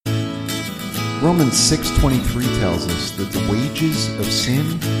Romans 6:23 tells us that the wages of sin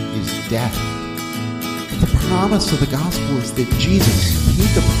is death. But the promise of the gospel is that Jesus paid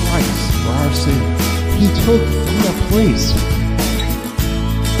the price for our sins. He took our place.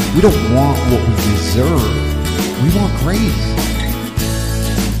 We don't want what we deserve. We want grace.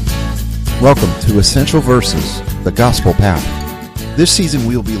 Welcome to Essential Verses, the Gospel Path. This season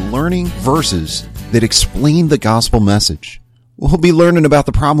we'll be learning verses that explain the gospel message. We'll be learning about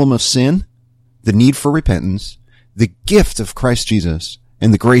the problem of sin, the need for repentance, the gift of Christ Jesus,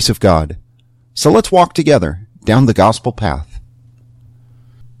 and the grace of God. So let's walk together down the gospel path.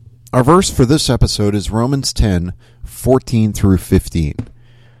 Our verse for this episode is Romans 10:14 through 15.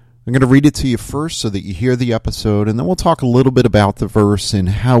 I'm going to read it to you first so that you hear the episode, and then we'll talk a little bit about the verse and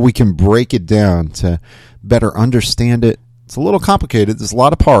how we can break it down to better understand it. It's a little complicated. There's a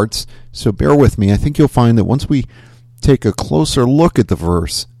lot of parts, so bear with me. I think you'll find that once we take a closer look at the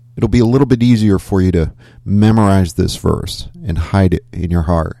verse, it'll be a little bit easier for you to memorize this verse and hide it in your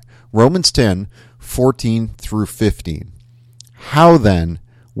heart. Romans 10:14 through 15. How then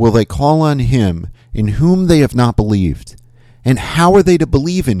will they call on him in whom they have not believed? And how are they to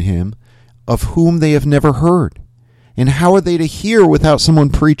believe in him of whom they have never heard? And how are they to hear without someone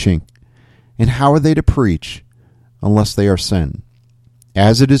preaching? And how are they to preach unless they are sent?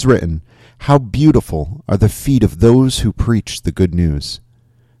 As it is written, how beautiful are the feet of those who preach the good news.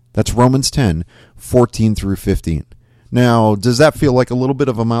 That's Romans 10:14 through 15. Now, does that feel like a little bit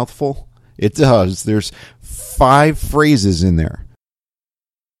of a mouthful? It does. There's 5 phrases in there.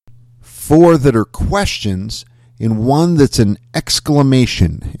 4 that are questions, and 1 that's an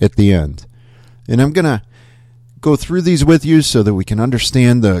exclamation at the end. And I'm going to go through these with you so that we can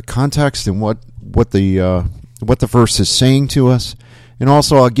understand the context and what the verse is saying to us. And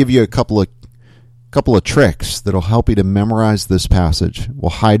also I'll give you a couple of tricks that'll help you to memorize this passage. We'll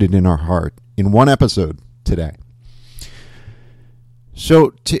hide it in our heart in one episode today.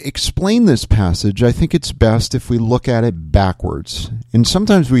 So to explain this passage, I think it's best if we look at it backwards. And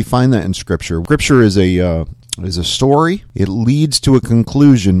sometimes we find that in Scripture. Scripture is a story. It leads to a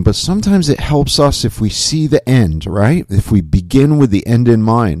conclusion, but sometimes it helps us if we see the end, right? If we begin with the end in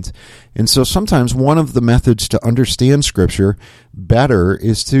mind. And so sometimes one of the methods to understand Scripture better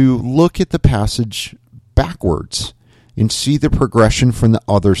is to look at the passage backwards and see the progression from the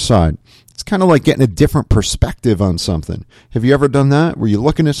other side. It's kind of like getting a different perspective on something. Have you ever done that? Where you're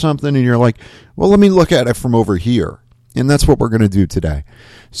looking at something and you're like, well, let me look at it from over here. And that's what we're going to do today.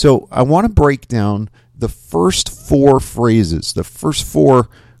 So I want to break down the first 4 phrases, the first 4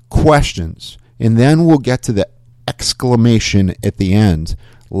 questions, and then we'll get to the exclamation at the end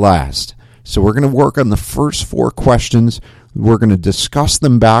last. So we're going to work on the first 4 questions. We're going to discuss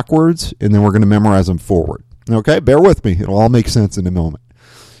them backwards, and then we're going to memorize them forward. Okay, bear with me. It'll all make sense in a moment.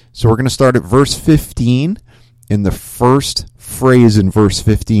 So we're going to start at verse 15, and the first phrase in verse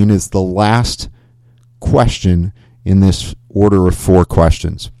 15 is the last question in this order of 4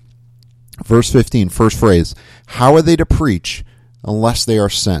 questions. Verse 15, first phrase, how are they to preach unless they are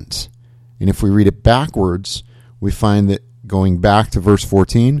sent? And if we read it backwards, we find that going back to verse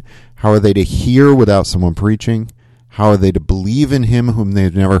 14, how are they to hear without someone preaching? How are they to believe in him whom they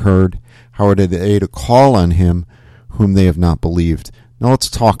have never heard? How are they to call on him whom they have not believed? Now let's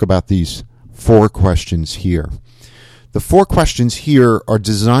talk about these 4 questions here. The 4 questions here are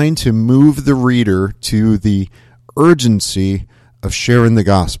designed to move the reader to the urgency of sharing the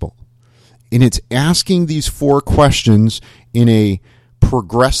gospel. And it's asking these 4 questions in a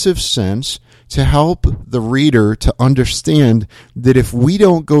progressive sense to help the reader to understand that if we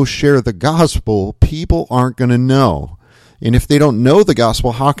don't go share the gospel, people aren't going to know. And if they don't know the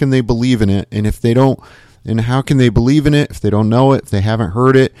gospel, how can they believe in it? And if they don't, and how can they believe in it if they don't know it, if they haven't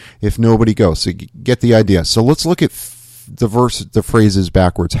heard it, if nobody goes? So you get the idea. So let's look at the phrases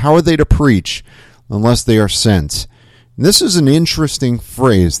backwards. How are they to preach unless they are sent? And this is an interesting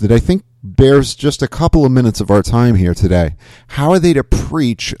phrase that I think bears just a couple of minutes of our time here today. How are they to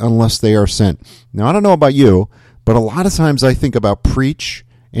preach unless they are sent? Now, I don't know about you, but a lot of times I think about preach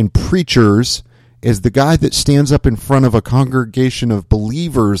and preachers as the guy that stands up in front of a congregation of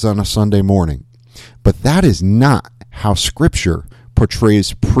believers on a Sunday morning. But that is not how Scripture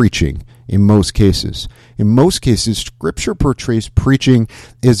portrays preaching in most cases. In most cases, Scripture portrays preaching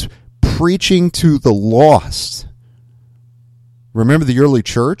as preaching to the lost. Remember the early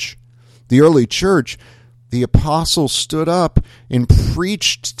church? The early church, the apostles stood up and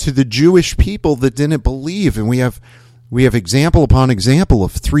preached to the Jewish people that didn't believe. And we have example upon example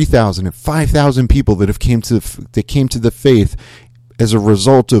of 3,000 and 5,000 people that came to the faith as a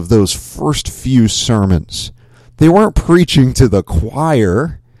result of those first few sermons. They weren't preaching to the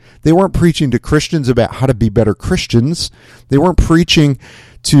choir. They weren't preaching to Christians about how to be better Christians. They weren't preaching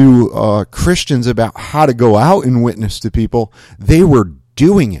to Christians about how to go out and witness to people. They were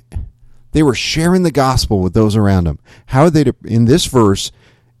doing it. They were sharing the gospel with those around them. How are they to, in this verse,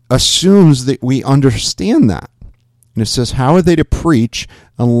 assumes that we understand that. And it says, how are they to preach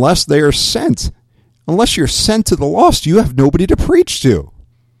unless they are sent? Unless you're sent to the lost, you have nobody to preach to.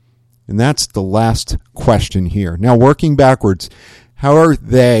 And that's the last question here. Now, working backwards, how are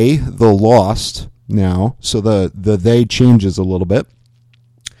they, the lost, now? So the they changes a little bit.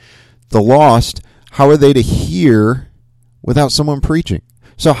 The lost, how are they to hear without someone preaching?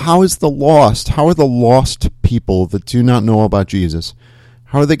 So how are the lost people that do not know about Jesus,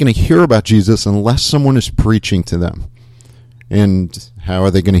 how are they going to hear about Jesus unless someone is preaching to them? And how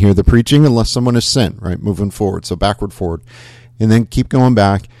are they going to hear the preaching unless someone is sent, right? Moving forward, so backward, forward. And then keep going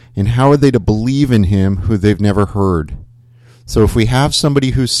back. And how are they to believe in him who they've never heard? So if we have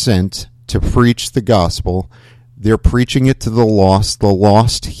somebody who's sent to preach the gospel, they're preaching it to the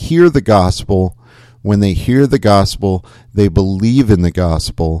lost hear the gospel. When they hear the gospel, they believe in the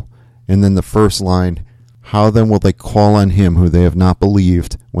gospel. And then the first line, how then will they call on him who they have not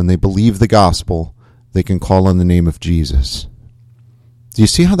believed? When they believe the gospel, they can call on the name of Jesus. Do you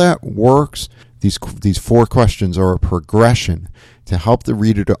see how that works? These four questions are a progression to help the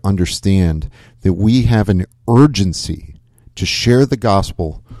reader to understand that we have an urgency to share the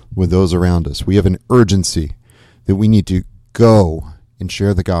gospel with those around us. We have an urgency that we need to go and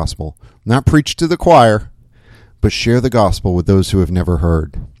share the gospel. Not preach to the choir, but share the gospel with those who have never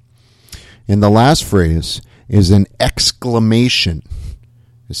heard. And the last phrase is an exclamation.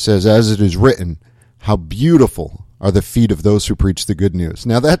 It says, as it is written, how beautiful are the feet of those who preach the good news.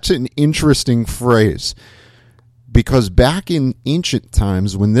 Now that's an interesting phrase, because back in ancient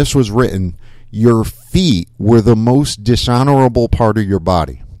times when this was written, your feet were the most dishonorable part of your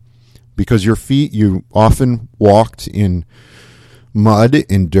body. Because your feet, you often walked in mud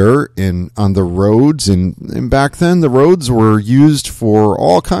and dirt and on the roads, and back then the roads were used for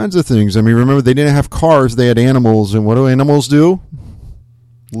all kinds of things. I mean, remember, they didn't have cars, they had animals, and what do animals do?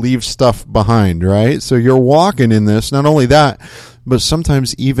 Leave stuff behind, right? So you're walking in this. Not only that, but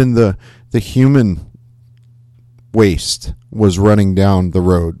sometimes even the human waste was running down the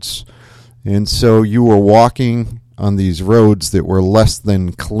roads. And so you were walking on these roads that were less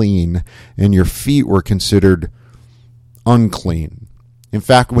than clean, and your feet were considered unclean. In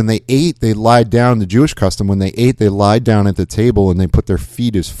fact, when they ate, they lied down. The Jewish custom, when they ate, they lied down at the table and they put their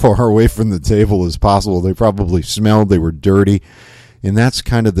feet as far away from the table as possible. They probably smelled, they were dirty. And that's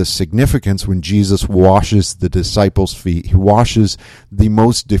kind of the significance when Jesus washes the disciples' feet. He washes the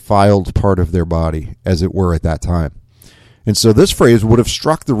most defiled part of their body, as it were, at that time. And so this phrase would have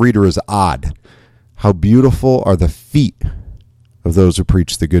struck the reader as odd. How beautiful are the feet of those who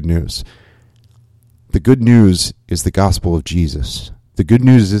preach the good news. The good news is the gospel of Jesus. The good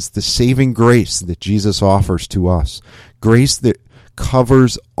news is the saving grace that Jesus offers to us. Grace that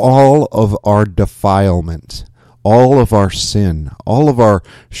covers all of our defilement, all of our sin, all of our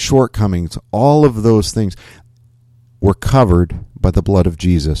shortcomings, all of those things were covered by the blood of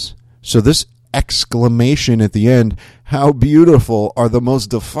Jesus. So this exclamation at the end, how beautiful are the most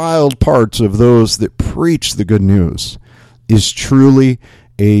defiled parts of those that preach the good news, is truly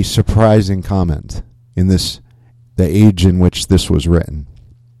a surprising comment in the age in which this was written.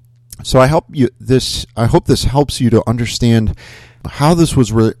 So I hope this helps you to understand how this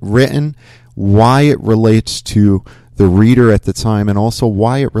was written, why it relates to the reader at the time, and also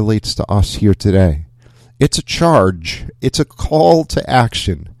why it relates to us here today. It's a charge. It's a call to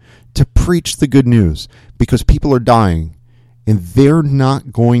action to preach the good news, because people are dying, and they're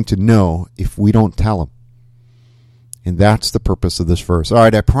not going to know if we don't tell them. And that's the purpose of this verse. All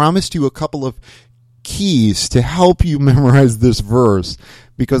right, I promised you a couple of keys to help you memorize this verse,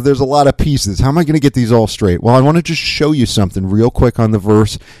 because there's a lot of pieces. How am I going to get these all straight? Well, I want to just show you something real quick on the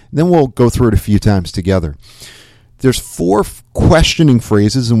verse, and then we'll go through it a few times together. There's 4 questioning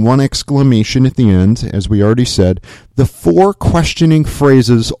phrases and 1 exclamation at the end, as we already said. The 4 questioning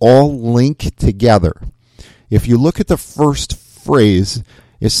phrases all link together. If you look at the first phrase,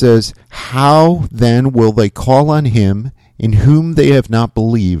 it says, how then will they call on him in whom they have not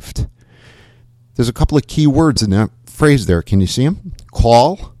believed? There's a couple of key words in that phrase there. Can you see them?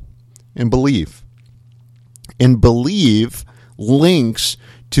 Call and believe. And believe links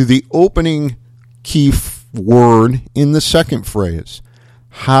to the opening key word in the second phrase.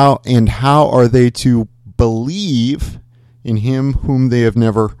 How are they to believe in him whom they have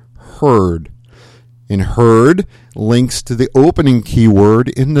never heard? And heard links to the opening key word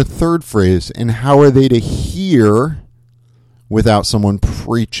in the third phrase. And how are they to hear without someone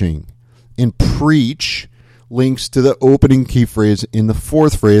preaching. And preach links to the opening key phrase in the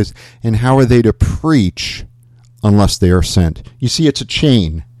fourth phrase. And how are they to preach unless they are sent? You see, it's a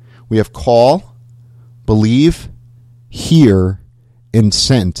chain. We have call, believe, hear, and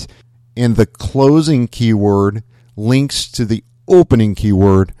sent. And the closing keyword links to the opening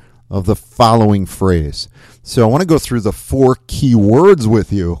keyword of the following phrase. So I want to go through the 4 key words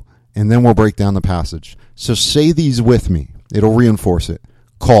with you, and then we'll break down the passage. So say these with me. It'll reinforce it.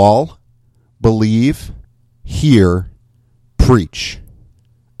 Call, believe, hear, preach.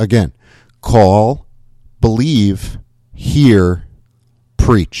 Again, call, believe, hear,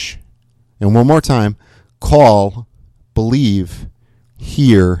 preach. And one more time. Call, believe,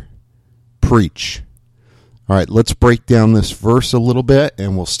 hear, preach. All right, let's break down this verse a little bit,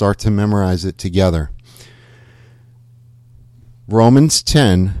 and we'll start to memorize it together. Romans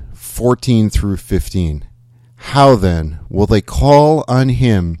 10:14 through 15. How then will they call on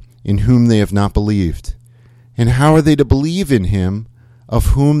him in whom they have not believed? And how are they to believe in him of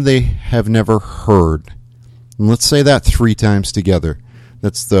whom they have never heard? And let's say that 3 times together.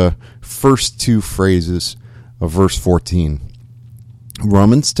 That's the first 2 phrases of verse 14.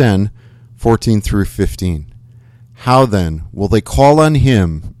 Romans 10:14 through 15. How then will they call on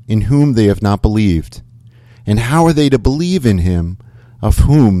him in whom they have not believed? And how are they to believe in him of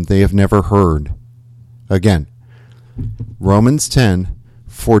whom they have never heard? Again, Romans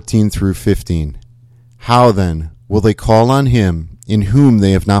 10:14 through 15. How then will they call on him in whom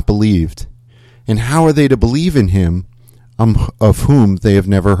they have not believed? And how are they to believe in him of whom they have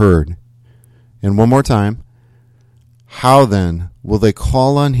never heard? And one more time. How then will they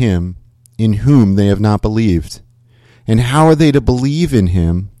call on him in whom they have not believed? And how are they to believe in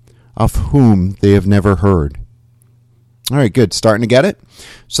him of whom they have never heard? All right, good. Starting to get it?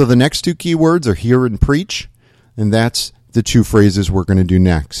 So the next 2 key words are hear and preach, and that's the 2 phrases we're going to do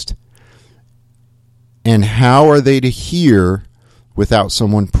next. And how are they to hear without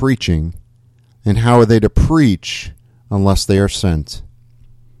someone preaching? And how are they to preach unless they are sent?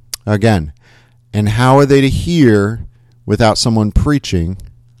 Again, and how are they to hear without someone preaching?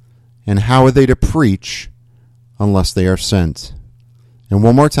 And how are they to preach unless they are sent? And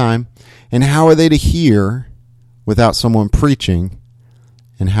one more time. And how are they to hear without someone preaching?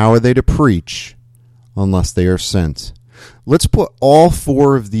 And how are they to preach unless they are sent? Let's put all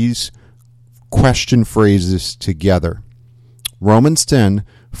 4 of these question phrases together. Romans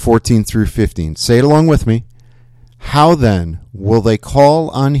 10:14 through 15. Say it along with me. How then will they call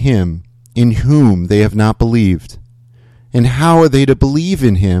on him in whom they have not believed? And how are they to believe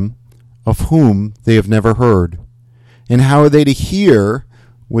in him of whom they have never heard? And how are they to hear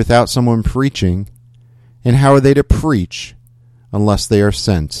without someone preaching? And how are they to preach unless they are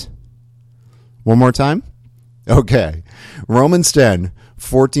sent? One more time? Okay. Romans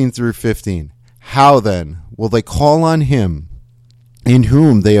 10:14 through 15. How then will they call on him in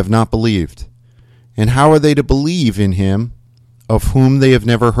whom they have not believed? And how are they to believe in him of whom they have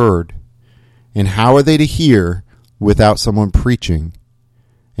never heard? And how are they to hear without someone preaching?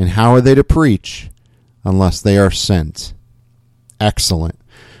 And how are they to preach unless they are sent? Excellent.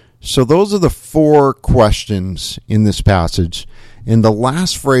 So those are the 4 questions in this passage. And the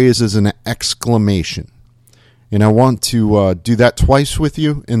last phrase is an exclamation. And I want to do that twice with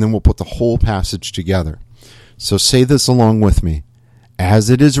you, and then we'll put the whole passage together. So say this along with me. As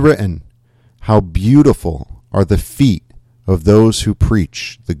it is written, how beautiful are the feet of those who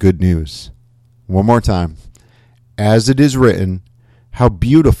preach the good news. One more time. As it is written, how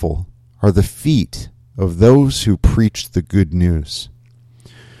beautiful are the feet of those who preach the good news.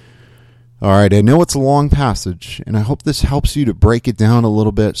 All right, I know it's a long passage, and I hope this helps you to break it down a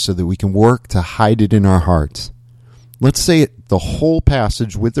little bit so that we can work to hide it in our hearts. Let's say it, the whole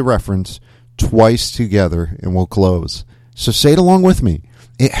passage with the reference twice together, and we'll close. So say it along with me.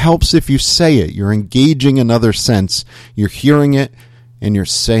 It helps if you say it. You're engaging another sense. You're hearing it, and you're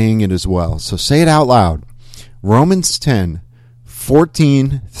saying it as well. So say it out loud. Romans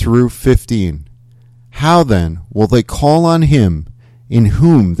 10:14 through 15. How then will they call on him in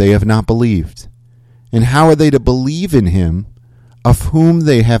whom they have not believed? And how are they to believe in him of whom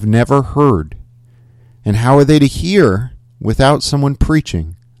they have never heard? And how are they to hear without someone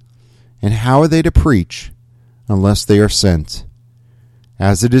preaching? And how are they to preach unless they are sent?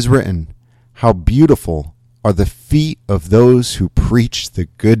 As it is written, how beautiful are the feet of those who preach the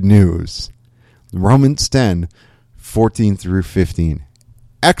good news. Romans 10:14 through 15.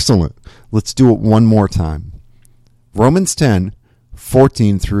 Excellent. Let's do it one more time. Romans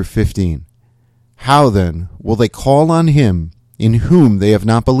 10:14 through 15. How then will they call on him in whom they have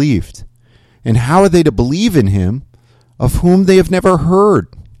not believed? And how are they to believe in him of whom they have never heard?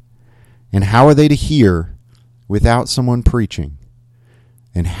 And how are they to hear without someone preaching?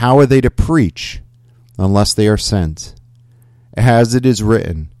 And how are they to preach unless they are sent? As it is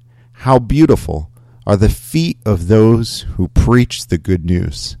written, how beautiful are the feet of those who preach the good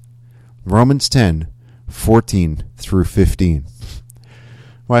news. Romans 10:14 through 15.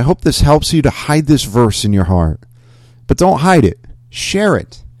 Well, I hope this helps you to hide this verse in your heart. But don't hide it. Share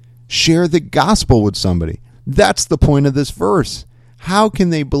it. Share the gospel with somebody. That's the point of this verse. How can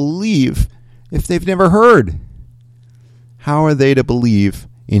they believe if they've never heard? How are they to believe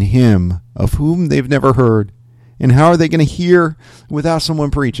in him of whom they've never heard? And how are they going to hear without someone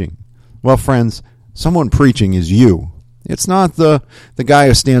preaching? Well, friends, someone preaching is you. It's not the guy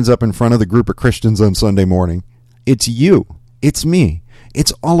who stands up in front of the group of Christians on Sunday morning. It's you. It's me.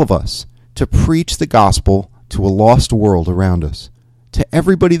 It's all of us to preach the gospel to a lost world around us, to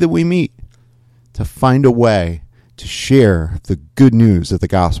everybody that we meet, to find a way to share the good news of the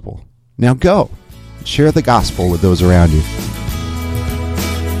gospel. Now go, share the gospel with those around you.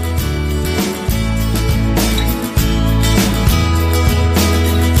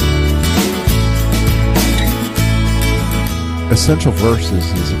 Essential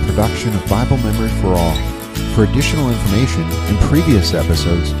Verses is a production of Bible Memory for All. For additional information and previous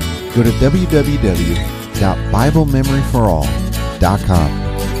episodes, go to www.biblememoryforall.com.